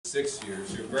6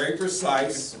 years. You're very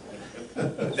precise.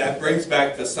 That brings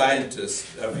back the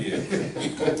scientist of you.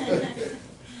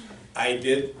 I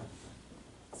did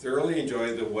thoroughly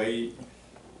enjoy the way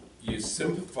you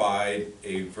simplified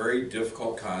a very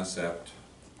difficult concept,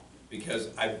 because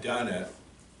I've done it,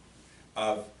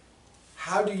 of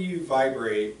how do you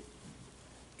vibrate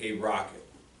a rocket?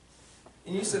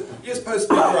 And you said, you just put a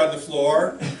speaker on the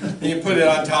floor, and you put it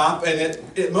on top, and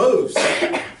it moves.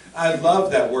 I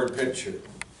love that word picture.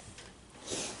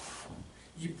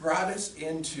 You brought us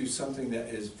into something that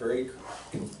is very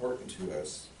important to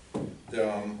us.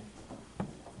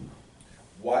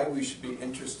 Why we should be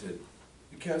interested.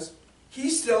 Because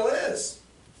he still is.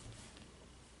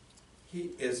 He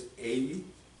is 80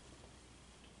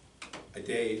 a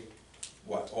day,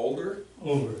 what, older?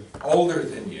 Older. Older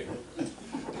than you.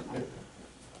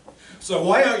 So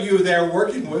why aren't you there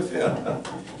working with him?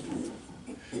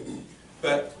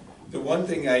 But the one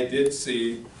thing I did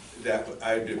see that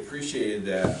I appreciated,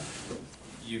 that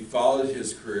you followed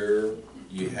his career,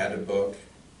 you had a book,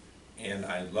 and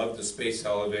I love the space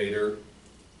elevator,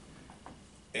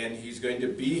 and he's going to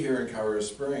be here in Colorado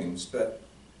Springs, but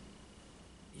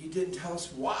you didn't tell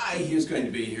us why he was going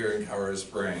to be here in Colorado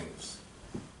Springs.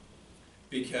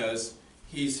 Because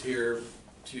he's here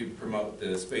to promote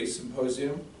the Space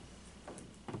Symposium.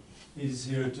 He's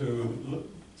here to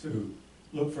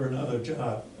look for another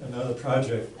job, another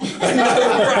project.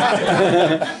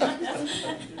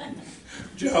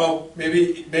 Joe,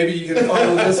 maybe you can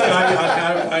follow this guy on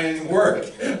how to find work.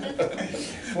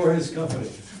 For his company.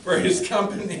 For his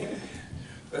company.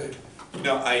 But,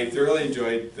 no, I thoroughly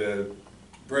enjoyed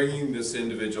bringing this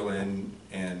individual in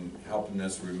and helping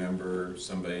us remember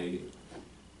somebody.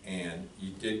 And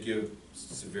you did give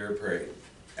severe praise,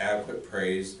 adequate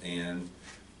praise, and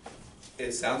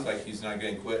it sounds like he's not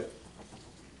going to quit.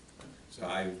 So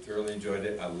I thoroughly enjoyed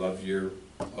it. I love your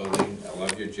clothing. I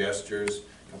love your gestures.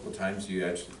 A couple of times you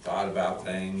actually thought about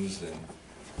things, and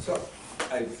so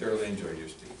I thoroughly enjoyed your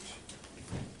speech.